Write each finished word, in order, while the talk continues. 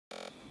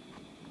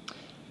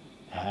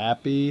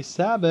Happy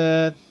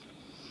Sabbath.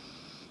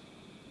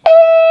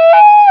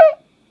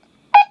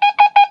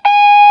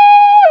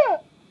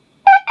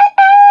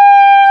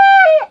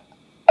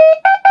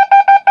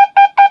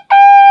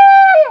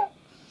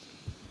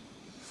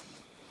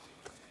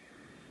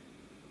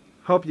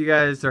 Hope you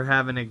guys are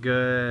having a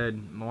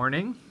good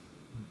morning.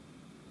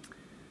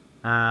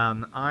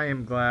 I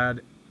am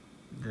glad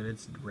that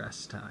it's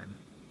rest time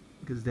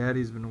because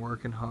Daddy's been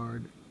working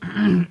hard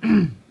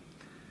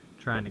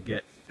trying to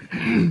get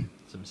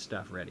some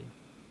stuff ready.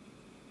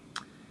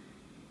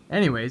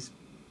 Anyways,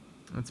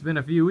 it's been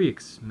a few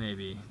weeks,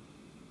 maybe.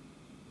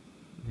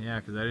 Yeah,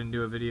 because I didn't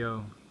do a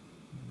video.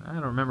 I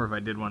don't remember if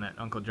I did one at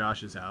Uncle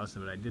Josh's house,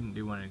 but I didn't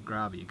do one at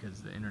Grobby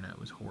because the internet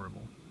was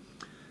horrible.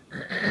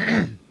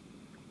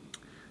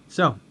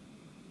 So,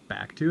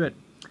 back to it.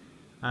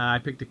 I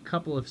picked a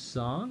couple of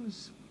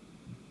songs.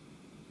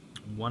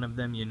 One of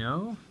them you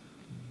know.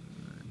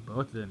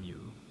 Both of them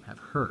you have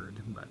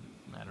heard, but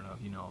I don't know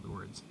if you know all the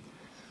words.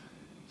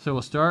 So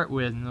we'll start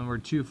with number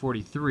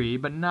 243,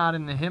 but not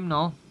in the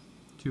hymnal.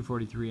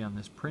 243 on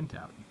this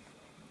printout.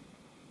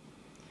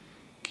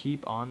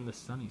 Keep on the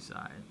sunny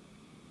side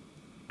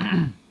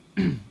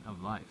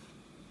of life.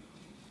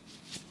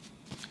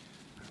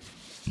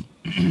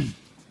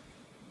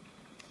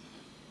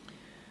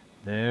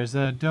 There's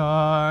a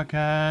dark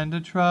and a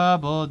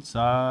troubled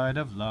side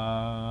of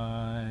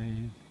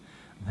life.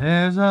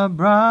 There's a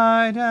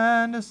bright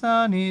and a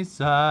sunny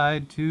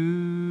side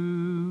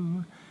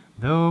too.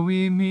 Though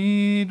we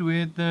meet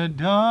with the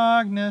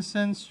darkness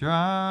and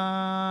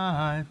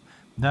strife,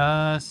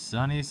 the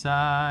sunny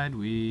side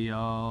we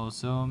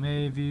also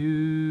may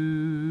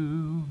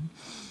view.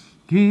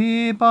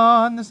 Keep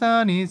on the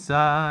sunny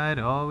side,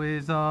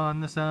 always on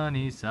the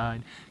sunny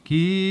side.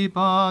 Keep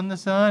on the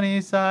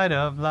sunny side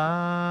of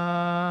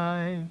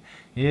life.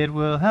 It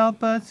will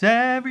help us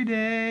every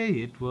day,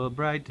 it will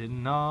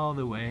brighten all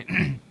the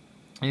way.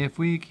 If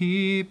we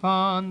keep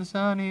on the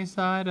sunny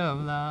side of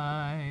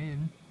life.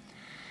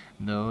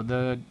 Though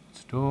the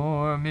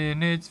storm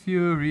in its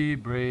fury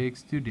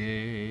breaks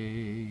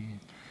today,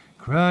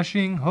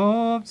 crushing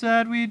hopes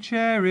that we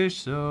cherish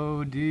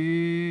so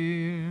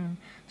dear,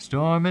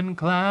 storm and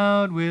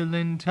cloud will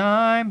in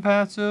time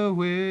pass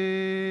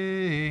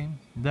away.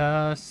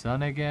 The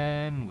sun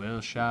again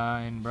will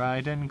shine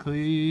bright and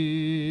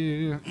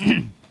clear.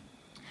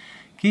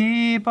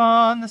 Keep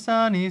on the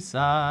sunny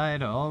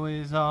side,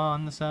 always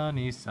on the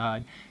sunny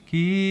side.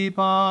 Keep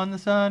on the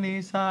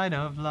sunny side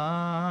of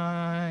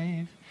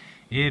life.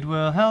 It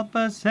will help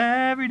us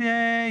every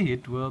day,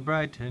 it will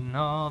brighten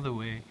all the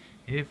way,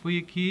 if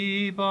we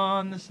keep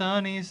on the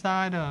sunny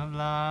side of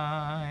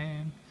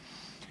life.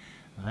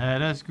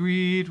 Let us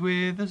greet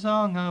with a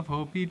song of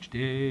hope each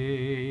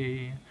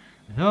day,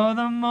 though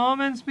the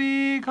moments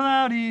be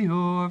cloudy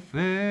or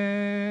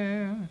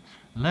fair.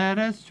 Let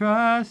us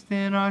trust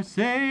in our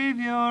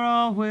Savior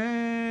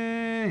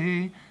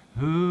alway,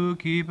 who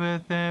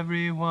keepeth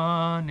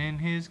everyone in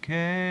his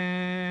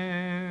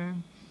care.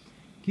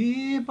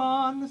 Keep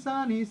on the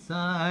sunny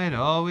side,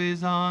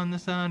 always on the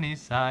sunny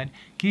side.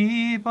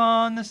 Keep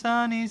on the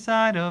sunny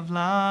side of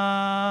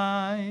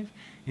life.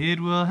 It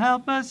will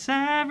help us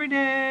every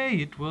day,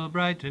 it will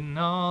brighten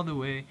all the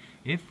way,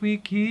 if we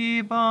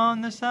keep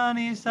on the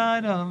sunny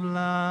side of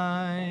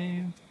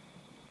life.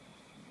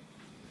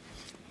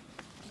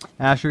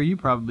 Asher, you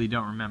probably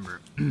don't remember,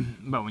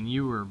 but when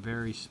you were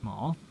very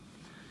small,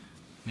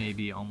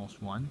 maybe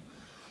almost one,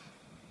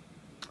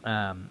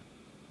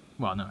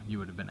 well, no, you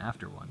would have been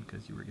after one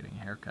because you were getting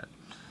a haircut.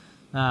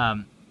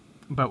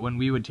 But when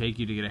we would take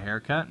you to get a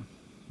haircut,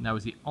 that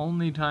was the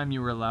only time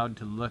you were allowed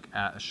to look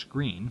at a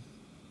screen,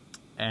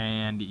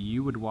 and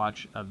you would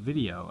watch a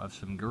video of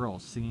some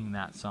girls singing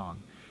that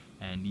song,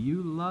 and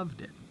you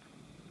loved it.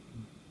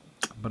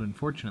 But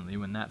unfortunately,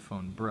 when that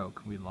phone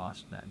broke, we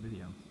lost that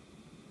video.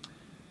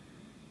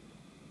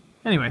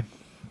 Anyway,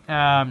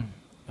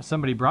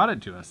 somebody brought it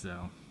to us,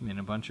 though, in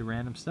a bunch of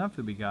random stuff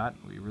that we got.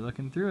 We were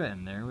looking through it,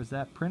 and there was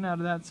that printout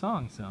of that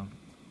song. So,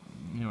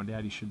 you know what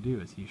Daddy should do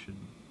is he should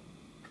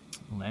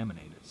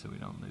laminate it so we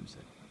don't lose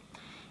it.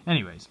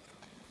 Anyways,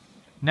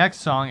 next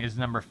song is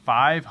number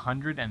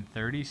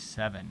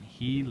 537,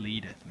 He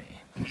Leadeth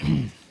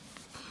Me.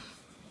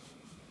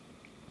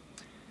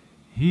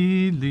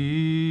 He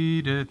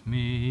leadeth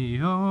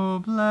me, O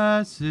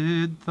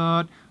blessed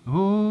thought,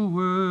 O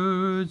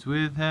words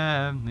with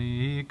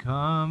heavenly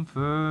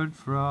comfort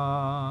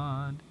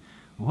fraught.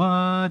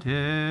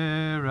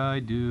 Whate'er I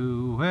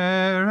do,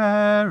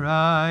 where'er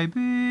I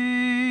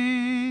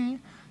be,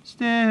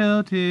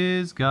 still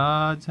 'tis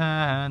God's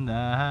hand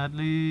that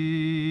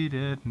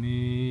leadeth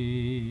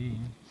me.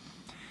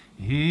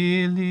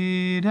 He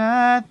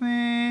leadeth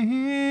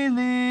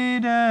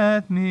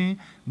me,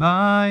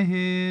 by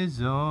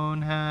his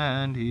own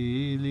hand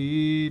he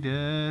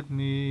leadeth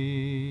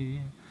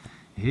me.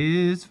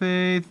 His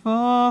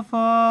faithful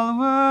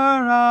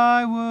follower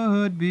I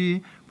would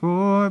be,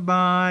 for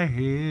by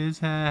his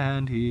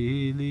hand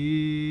he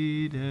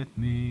leadeth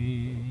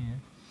me.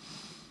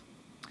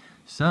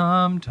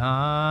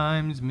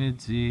 Sometimes mid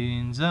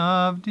scenes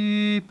of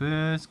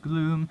deepest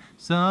gloom,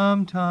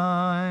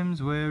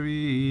 sometimes where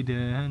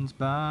Eden's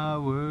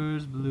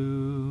bowers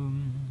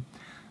bloom.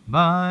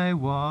 By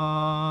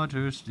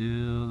water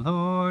still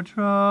or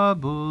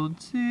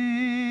troubled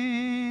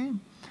sea,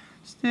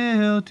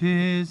 still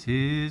 'tis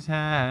his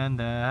hand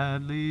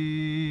that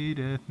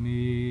leadeth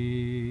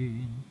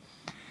me.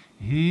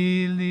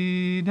 He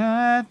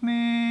leadeth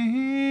me,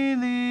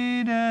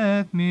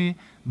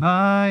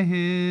 by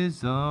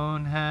his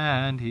own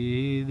hand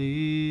he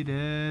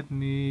leadeth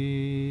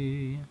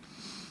me.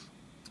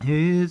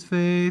 His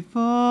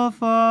faithful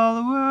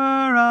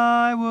follower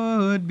I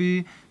would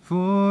be,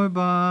 for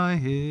by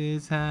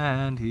his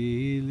hand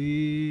he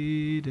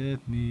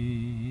leadeth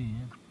me.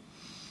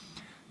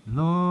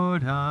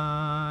 Lord,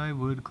 I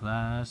would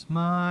clasp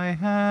my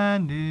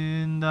hand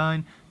in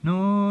thine,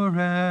 nor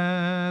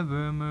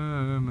ever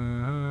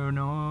murmur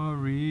nor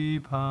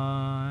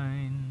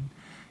repine,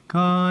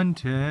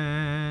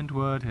 content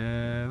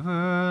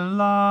whatever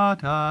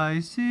lot I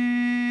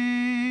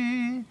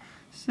see,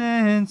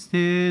 since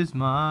 'tis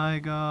my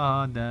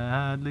God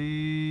that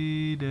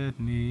leadeth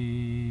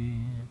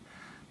me.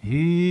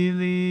 He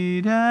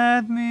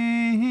leadeth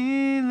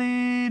me,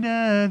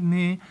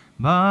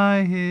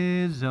 by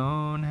his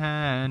own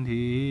hand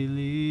he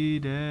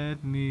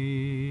leadeth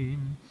me.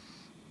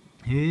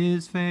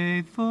 His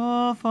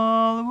faithful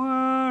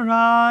follower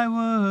I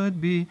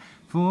would be,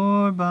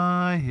 for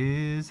by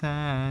his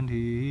hand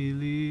he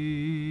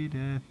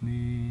leadeth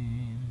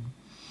me.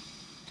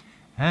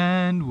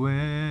 And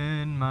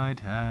when my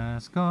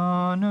task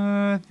on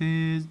earth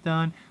is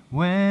done,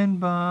 when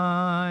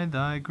by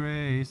thy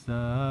grace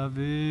the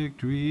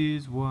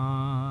victory's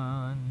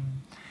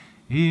won,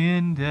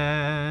 in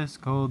death's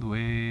cold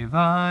wave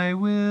I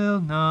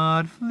will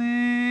not flee,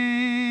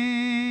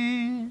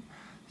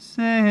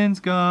 since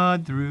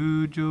God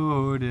through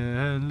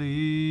Jordan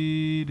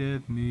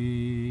leadeth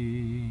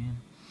me.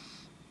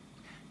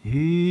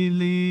 He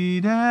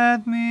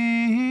leadeth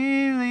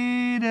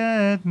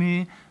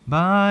me,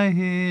 by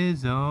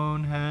his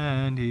own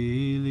hand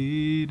he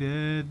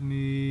leadeth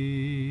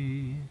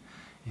me.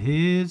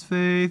 His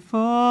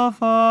faithful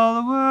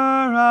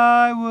follower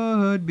I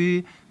would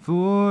be,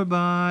 for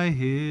by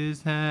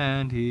his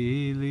hand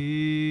he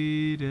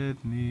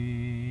leadeth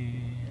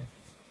me.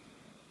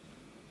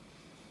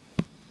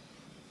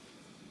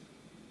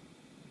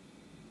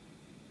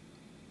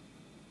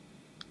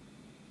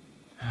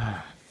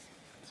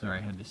 Sorry,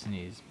 I had to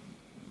sneeze.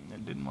 I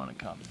didn't want to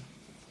come.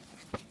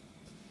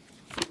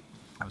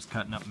 I was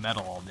cutting up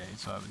metal all day,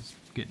 so I was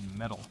getting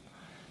metal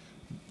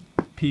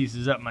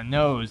pieces up my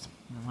nose.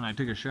 And when I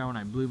took a shower and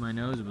I blew my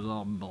nose, it was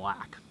all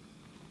black.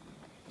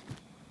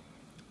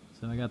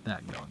 So I got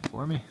that going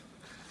for me.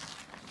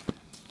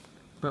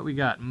 But we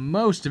got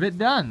most of it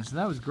done, so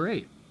that was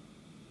great.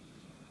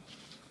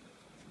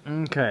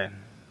 Okay.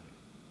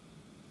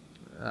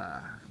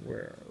 Where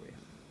are we?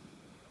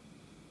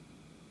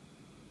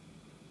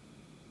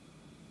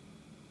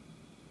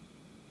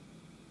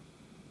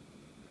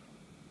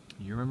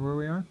 You remember where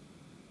we are?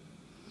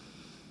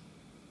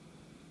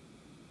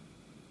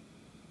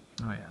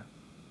 Oh, yeah.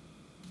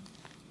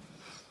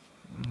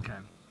 Okay.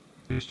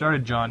 We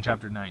started John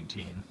chapter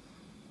 19.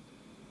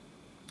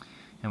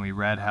 And we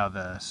read how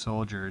the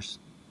soldiers,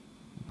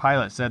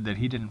 Pilate said that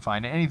he didn't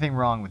find anything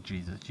wrong with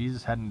Jesus.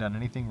 Jesus hadn't done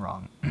anything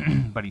wrong.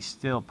 But he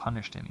still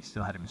punished him. He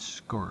still had him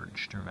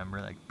scourged,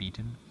 remember, like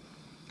beaten.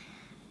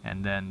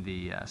 And then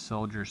the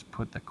soldiers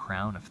put the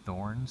crown of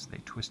thorns. They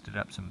twisted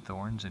up some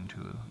thorns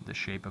into the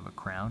shape of a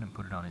crown and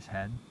put it on his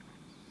head.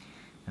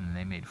 And then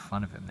they made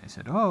fun of him. They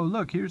said, "Oh,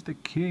 look, here's the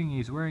king.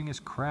 He's wearing his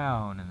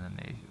crown." And then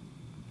they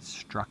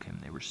struck him.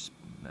 They were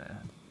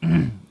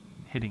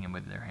hitting him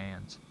with their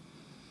hands.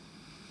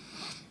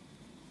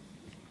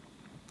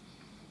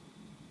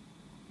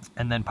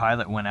 And then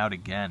Pilate went out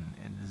again,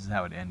 and this is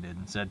how it ended,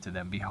 and said to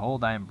them,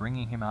 "Behold, I am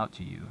bringing him out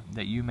to you,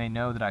 that you may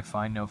know that I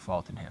find no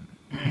fault in him."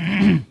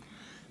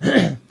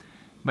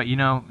 But you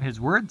know, his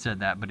word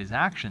said that, but his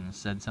actions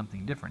said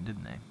something different,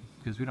 didn't they?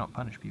 Because we don't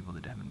punish people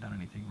that haven't done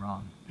anything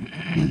wrong.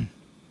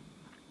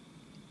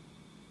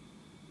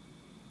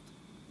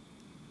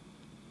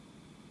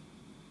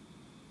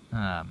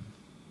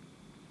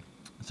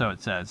 So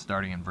it says,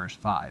 starting in verse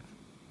 5,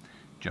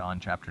 John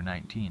chapter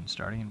 19,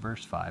 starting in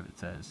verse 5, it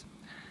says,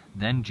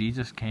 "Then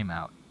Jesus came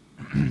out,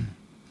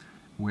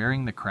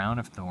 wearing the crown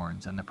of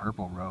thorns and the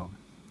purple robe.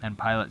 And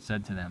Pilate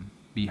said to them,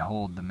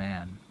 Behold the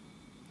man.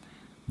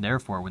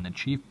 Therefore, when the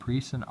chief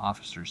priests and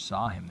officers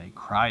saw him, they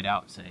cried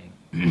out,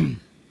 saying,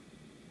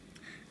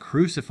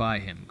 Crucify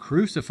him,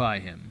 crucify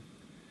him.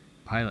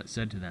 Pilate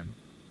said to them,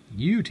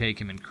 You take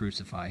him and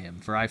crucify him,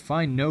 for I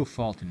find no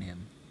fault in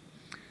him.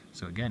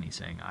 So again, he's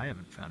saying, I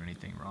haven't found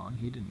anything wrong.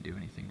 He didn't do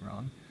anything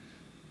wrong.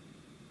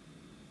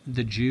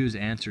 The Jews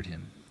answered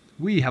him,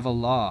 We have a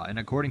law, and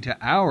according to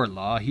our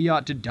law he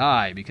ought to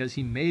die, because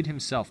he made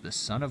himself the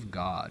Son of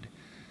God.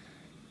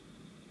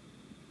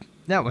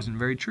 That wasn't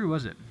very true,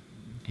 was it?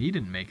 He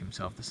didn't make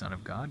himself the Son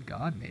of God.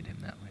 God made him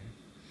that way.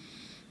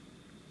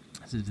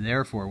 says,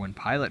 therefore, when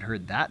Pilate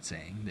heard that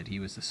saying, that he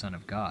was the Son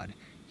of God,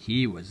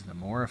 he was the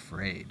more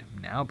afraid.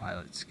 Now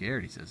Pilate's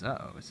scared. He says,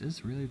 uh-oh, is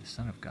this really the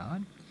Son of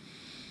God?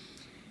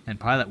 And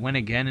Pilate went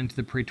again into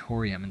the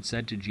praetorium and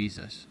said to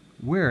Jesus,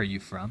 where are you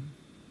from?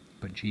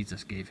 But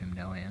Jesus gave him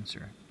no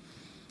answer.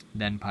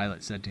 Then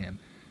Pilate said to him,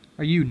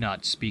 are you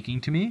not speaking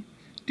to me?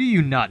 Do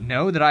you not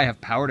know that I have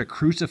power to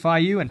crucify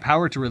you and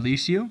power to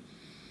release you?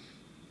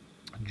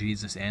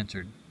 Jesus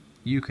answered,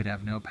 you could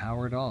have no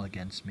power at all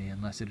against me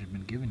unless it had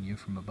been given you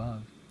from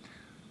above.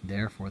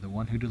 Therefore the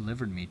one who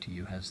delivered me to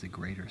you has the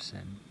greater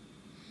sin.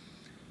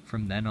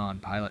 From then on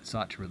Pilate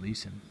sought to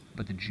release him,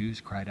 but the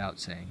Jews cried out,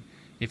 saying,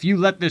 if you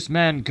let this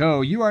man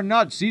go, you are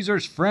not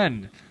Caesar's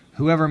friend.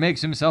 Whoever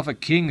makes himself a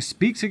king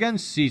speaks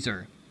against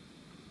Caesar.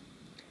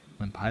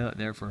 When Pilate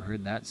therefore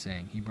heard that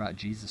saying, he brought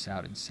Jesus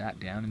out and sat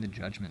down in the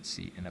judgment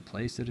seat in a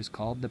place that is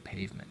called the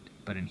Pavement,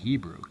 but in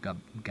Hebrew,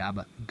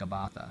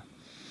 Gabbatha.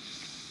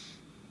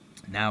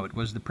 Now it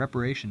was the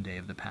preparation day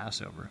of the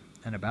Passover,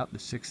 and about the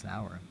 6th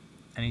hour.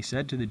 And he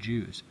said to the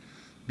Jews,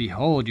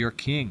 behold your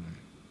king.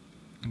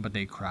 But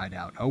they cried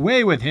out,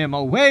 away with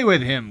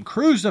him,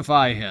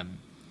 crucify him.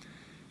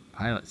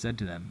 Pilate said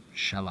to them,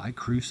 shall I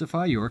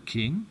crucify your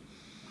king?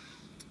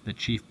 The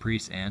chief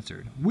priests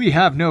answered, we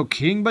have no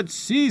king but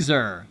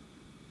Caesar.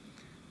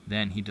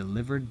 Then he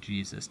delivered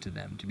Jesus to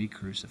them to be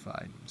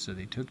crucified. So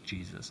they took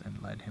Jesus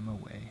and led him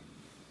away.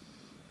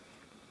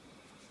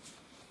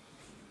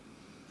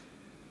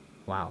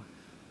 Wow.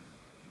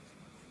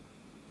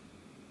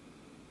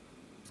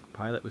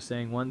 Pilate was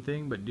saying one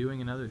thing, but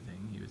doing another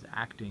thing. He was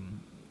acting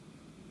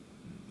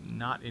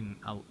not in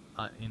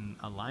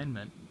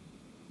alignment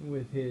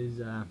with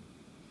his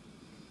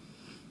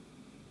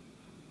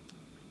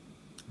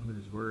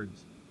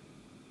words.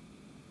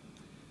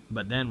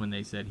 But then when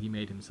they said he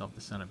made himself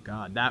the Son of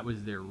God, that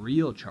was their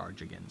real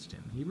charge against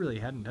him. He really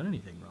hadn't done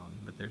anything wrong,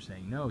 but they're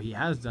saying, no, he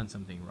has done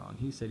something wrong.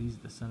 He said he's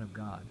the Son of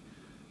God.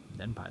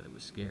 Then Pilate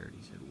was scared.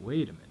 He said,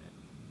 wait a minute.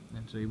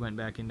 And so he went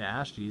back in to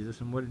ask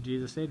Jesus, and what did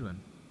Jesus say to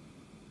him?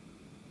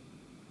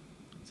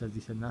 It says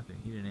he said nothing.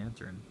 He didn't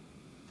answer him.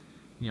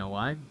 You know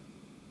why?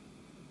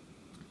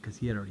 Because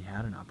he had already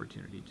had an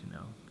opportunity to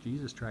know.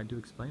 Jesus tried to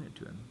explain it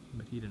to him,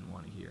 but he didn't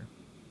want to hear.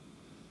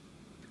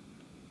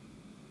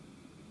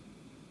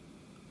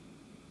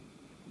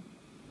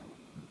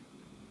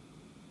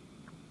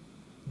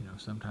 You know,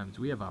 sometimes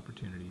we have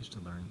opportunities to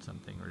learn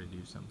something or to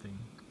do something,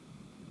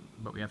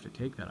 but we have to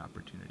take that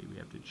opportunity. We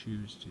have to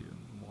choose to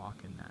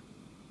walk in that.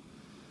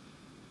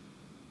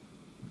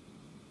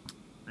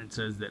 It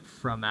says that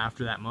from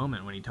after that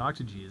moment, when he talked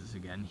to Jesus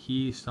again,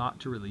 he sought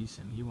to release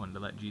him. He wanted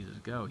to let Jesus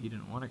go. He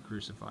didn't want to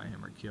crucify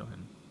him or kill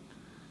him.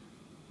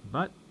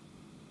 But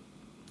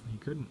he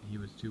couldn't. He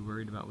was too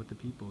worried about what the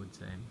people would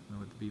say or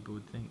what the people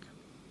would think.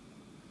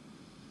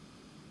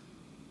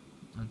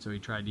 And so he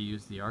tried to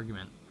use the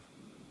argument,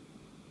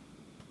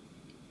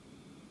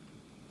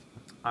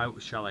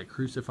 shall I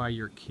crucify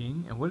your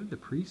king? And what did the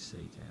priest say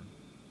to him?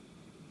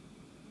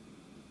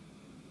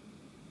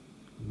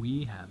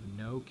 We have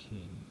no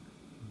king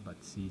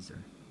but Caesar.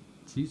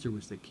 Caesar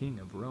was the king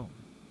of Rome.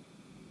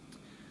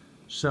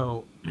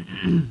 So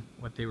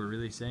what they were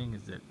really saying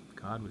is that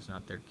God was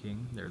not their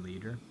king, their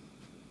leader.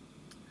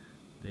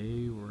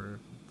 They were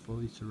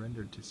fully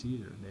surrendered to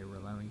Caesar. They were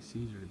allowing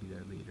Caesar to be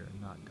their leader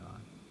and not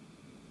God.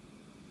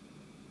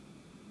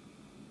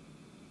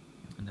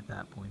 And at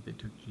that point they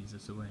took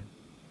Jesus away.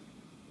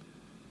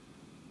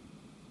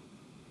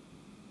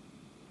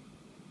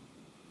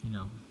 You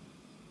know,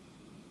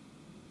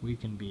 we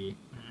can be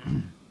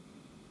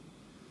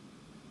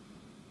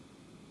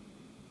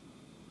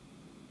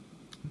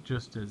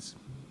just as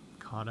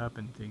caught up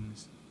in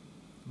things.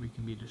 We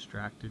can be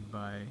distracted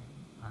by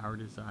our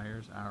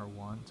desires, our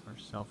wants, our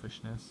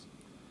selfishness.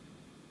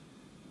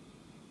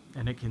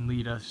 And it can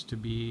lead us to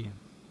be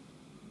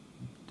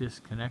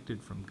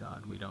disconnected from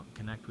God. We don't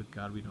connect with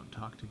God. We don't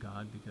talk to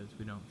God because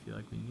we don't feel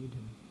like we need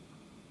Him.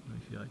 We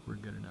feel like we're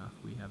good enough.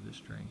 We have the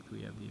strength.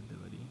 We have the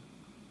ability.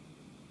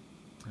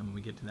 And when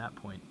we get to that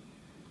point,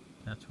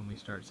 that's when we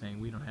start saying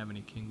we don't have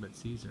any king but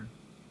Caesar.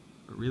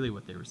 But really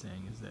what they were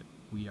saying is that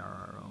we are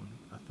our own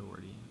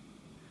authority.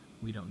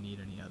 We don't need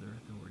any other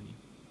authority.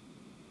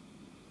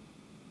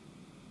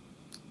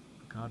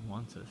 God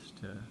wants us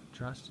to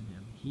trust in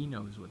Him. He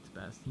knows what's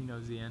best. He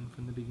knows the end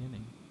from the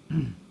beginning.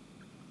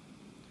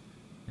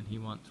 And He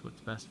wants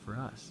what's best for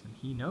us. And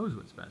He knows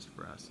what's best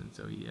for us. And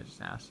so He just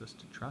asks us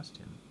to trust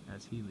Him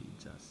as He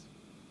leads us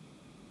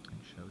and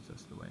shows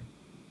us the way.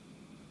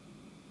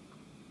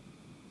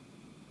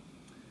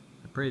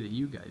 I pray that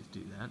you guys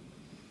do that.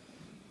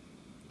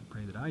 I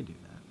pray that I do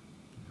that.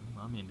 You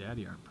know, Mommy and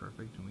Daddy aren't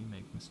perfect, and we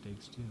make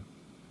mistakes too.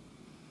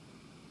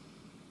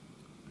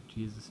 But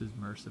Jesus is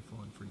merciful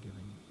and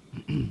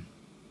forgiving.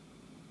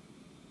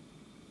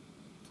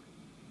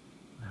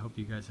 I hope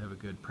you guys have a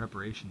good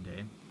preparation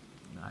day.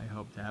 I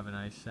hope to have a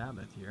nice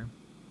Sabbath here.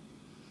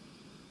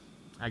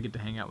 I get to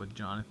hang out with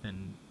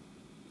Jonathan's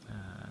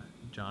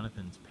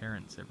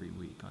parents every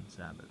week on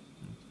Sabbath.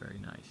 It's very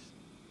nice.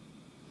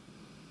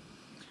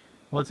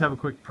 Well, let's have a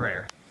quick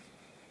prayer.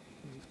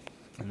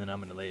 And then I'm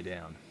going to lay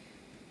down.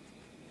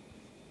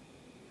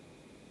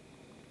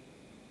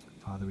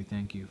 Father, we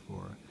thank you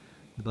for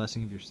the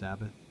blessing of your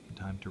Sabbath, the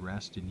time to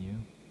rest in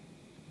you.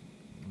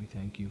 We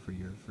thank you for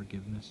your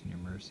forgiveness and your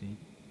mercy.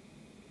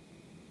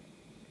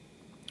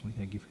 We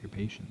thank you for your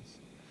patience.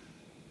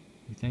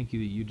 We thank you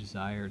that you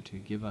desire to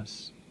give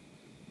us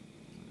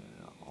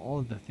all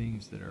of the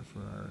things that are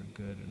for our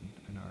good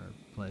and our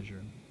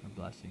pleasure, our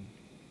blessing.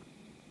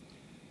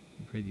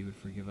 We pray that you would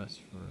forgive us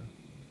for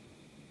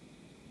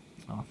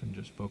often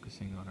just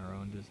focusing on our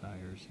own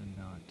desires and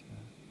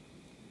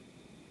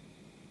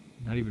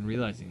not even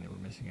realizing that we're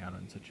missing out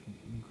on such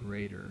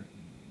greater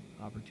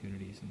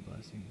opportunities and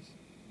blessings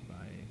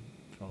by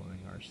following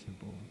our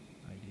simple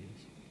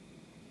ideas.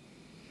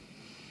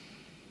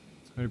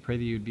 I would pray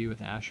that you would be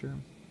with Asher,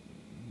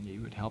 that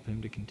you would help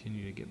him to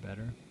continue to get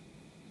better.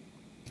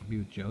 Be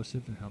with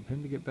Joseph and help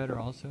him to get better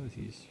also as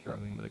he's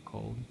struggling with a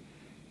cold.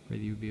 Pray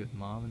that you would be with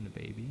Mom and the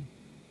baby,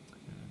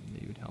 and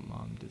that you would help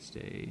Mom to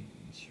stay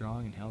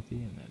strong and healthy,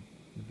 and that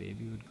the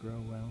baby would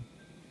grow well.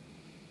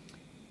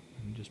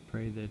 And just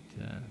pray that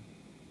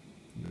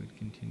you would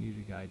continue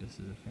to guide us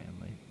as a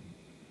family.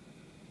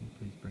 And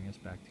please bring us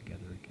back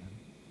together again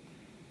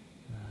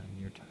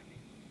in your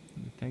timing.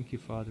 And we thank you,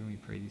 Father, and we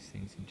pray these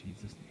things in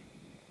Jesus' name.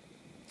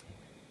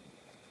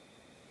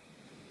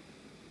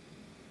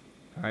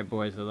 All right,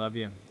 boys, I love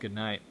you. Good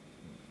night.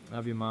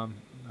 Love you,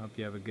 Mom. I hope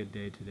you have a good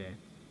day today.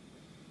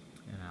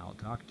 And I'll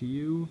talk to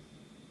you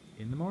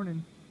in the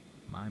morning.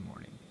 My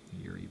morning.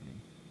 Your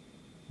evening.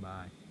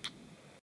 Bye.